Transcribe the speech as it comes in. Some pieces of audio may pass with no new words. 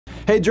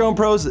Hey drone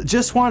pros,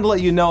 just wanted to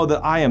let you know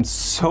that I am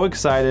so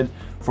excited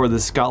for the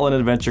Scotland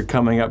adventure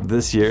coming up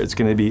this year. It's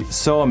gonna be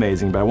so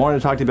amazing, but I wanted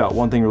to talk to you about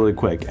one thing really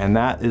quick, and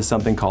that is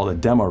something called a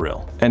demo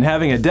reel. And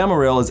having a demo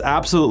reel is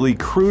absolutely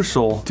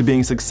crucial to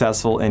being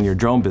successful in your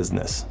drone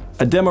business.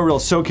 A demo reel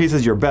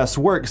showcases your best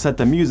work set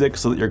to music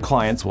so that your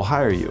clients will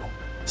hire you.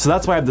 So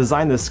that's why I've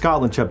designed this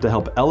Scotland trip to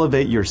help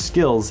elevate your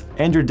skills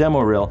and your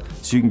demo reel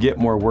so you can get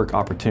more work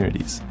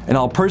opportunities. And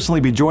I'll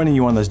personally be joining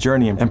you on this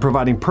journey and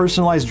providing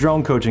personalized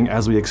drone coaching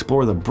as we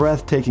explore the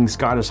breathtaking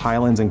Scottish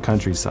highlands and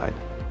countryside.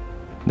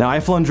 Now,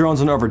 I've flown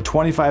drones in over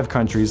 25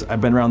 countries,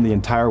 I've been around the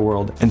entire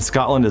world, and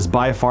Scotland is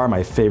by far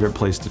my favorite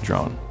place to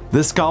drone.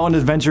 This Scotland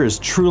adventure is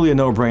truly a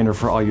no-brainer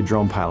for all you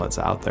drone pilots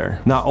out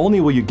there. Not only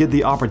will you get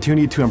the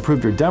opportunity to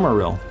improve your demo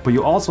reel, but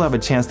you also have a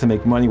chance to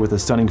make money with the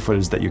stunning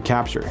footage that you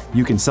capture.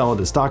 You can sell it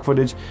as stock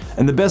footage,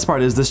 and the best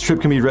part is this trip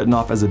can be written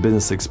off as a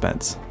business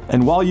expense.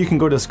 And while you can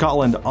go to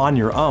Scotland on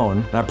your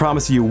own, I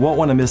promise you won't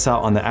want to miss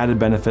out on the added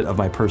benefit of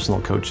my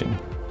personal coaching.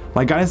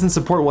 My guidance and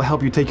support will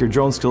help you take your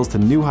drone skills to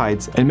new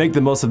heights and make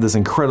the most of this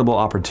incredible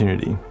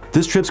opportunity.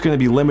 This trip's going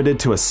to be limited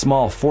to a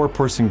small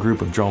 4-person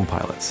group of drone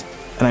pilots.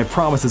 And I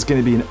promise it's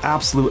going to be an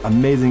absolute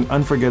amazing,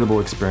 unforgettable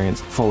experience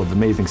full of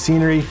amazing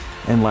scenery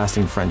and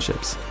lasting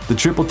friendships. The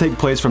trip will take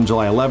place from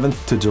July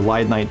 11th to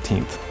July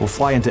 19th. We'll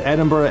fly into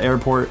Edinburgh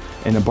Airport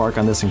and embark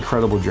on this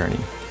incredible journey.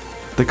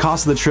 The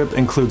cost of the trip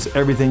includes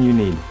everything you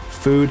need: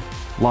 food,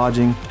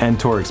 lodging, and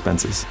tour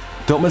expenses.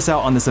 Don't miss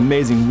out on this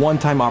amazing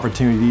one-time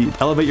opportunity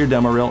to elevate your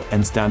demo reel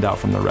and stand out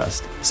from the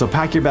rest. So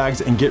pack your bags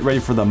and get ready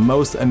for the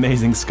most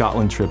amazing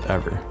Scotland trip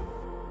ever.